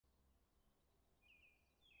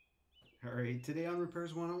Alright, today on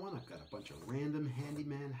Repairs 101, I've got a bunch of random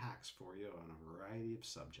handyman hacks for you on a variety of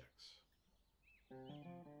subjects.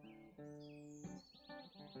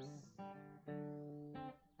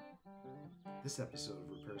 This episode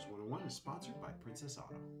of Repairs 101 is sponsored by Princess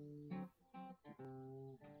Auto.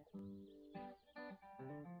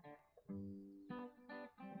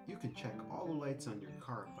 You can check all the lights on your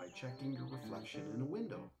car by checking your reflection in a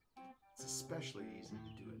window. It's especially easy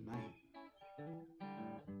to do at night.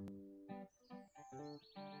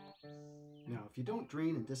 Now, if you don't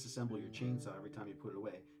drain and disassemble your chainsaw every time you put it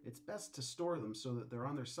away, it's best to store them so that they're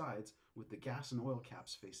on their sides with the gas and oil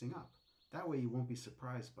caps facing up. That way you won't be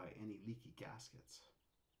surprised by any leaky gaskets.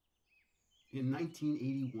 In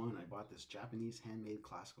 1981, I bought this Japanese handmade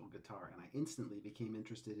classical guitar and I instantly became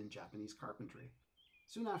interested in Japanese carpentry.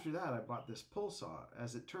 Soon after that, I bought this pull saw.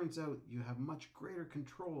 As it turns out, you have much greater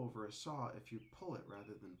control over a saw if you pull it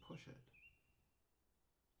rather than push it.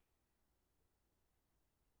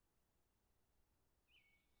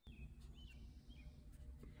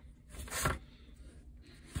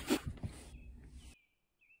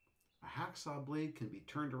 A hacksaw blade can be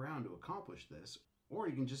turned around to accomplish this, or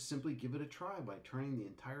you can just simply give it a try by turning the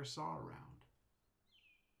entire saw around.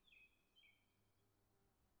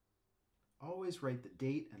 Always write the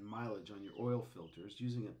date and mileage on your oil filters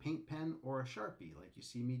using a paint pen or a Sharpie like you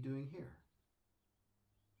see me doing here.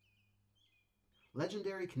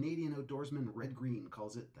 Legendary Canadian outdoorsman Red Green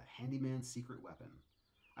calls it the Handyman's secret weapon.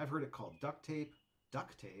 I've heard it called duct tape,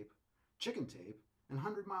 chicken tape, and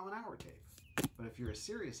 100-mile-an-hour tape. But if you're a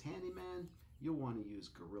serious handyman, you'll want to use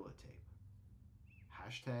Gorilla Tape.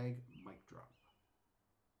 Hashtag mic drop.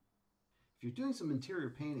 If you're doing some interior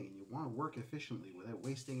painting and you want to work efficiently without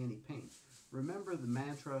wasting any paint, remember the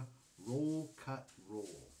mantra, roll, cut,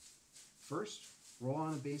 roll. First, roll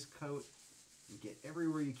on a base coat and get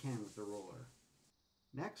everywhere you can with the roller.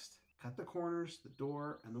 Next, cut the corners, the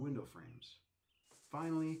door, and the window frames.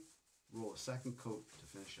 Finally, roll a second coat to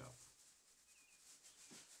finish up.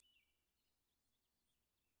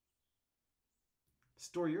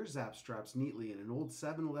 Store your zap straps neatly in an old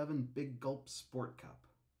 7-Eleven Big Gulp Sport Cup.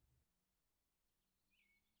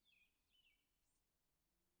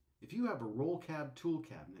 If you have a roll cab tool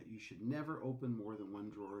cabinet, you should never open more than one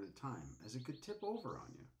drawer at a time, as it could tip over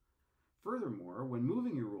on you. Furthermore, when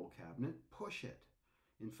moving your roll cabinet, push it.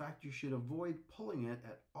 In fact, you should avoid pulling it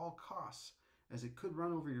at all costs, as it could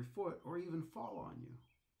run over your foot or even fall on you.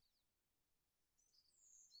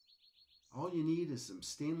 All you need is some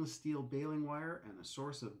stainless steel baling wire and a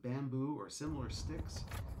source of bamboo or similar sticks,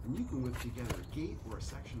 and you can whip together a gate or a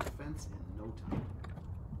section of fence in no time.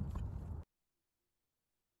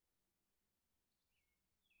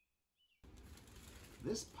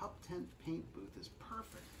 This pup tent paint booth is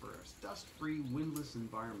perfect for a dust-free, windless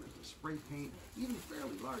environment to spray paint even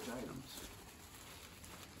fairly large items.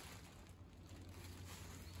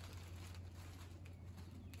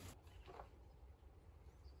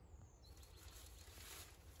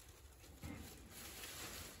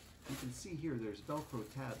 You can see here there's Velcro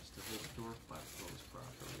tabs to hold the door flap closed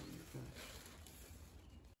properly when you're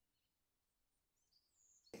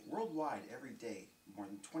finished. Worldwide, every day, more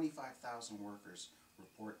than 25,000 workers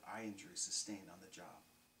report eye injuries sustained on the job.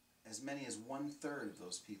 As many as 1/3 of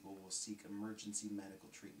those people will seek emergency medical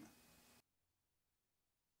treatment.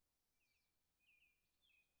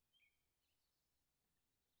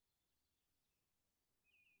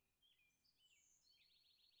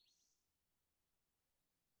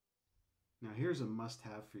 Now here's a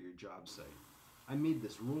must-have for your job site. I made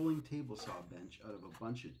this rolling table saw bench out of a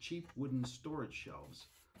bunch of cheap wooden storage shelves,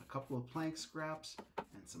 a couple of plank scraps,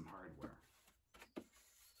 and some hardware.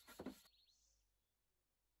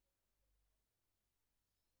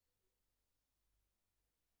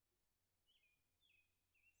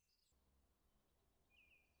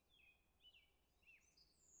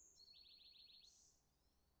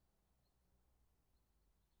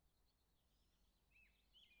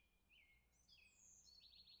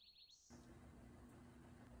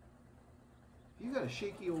 If you've got a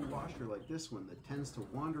shaky old washer like this one that tends to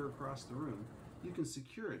wander across the room, you can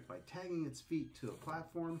secure it by tagging its feet to a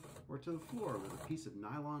platform or to the floor with a piece of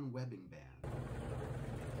nylon webbing band.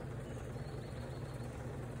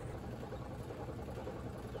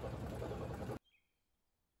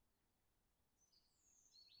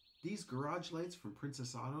 These garage lights from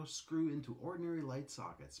Princess Auto screw into ordinary light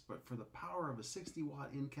sockets, but for the power of a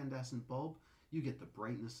 60-watt incandescent bulb, you get the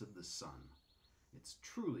brightness of the sun. It's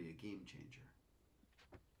truly a game changer.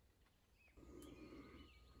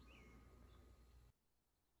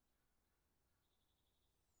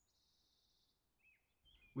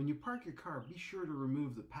 When you park your car, be sure to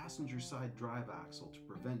remove the passenger side drive axle to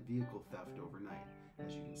prevent vehicle theft overnight,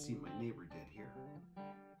 as you can see my neighbor did here.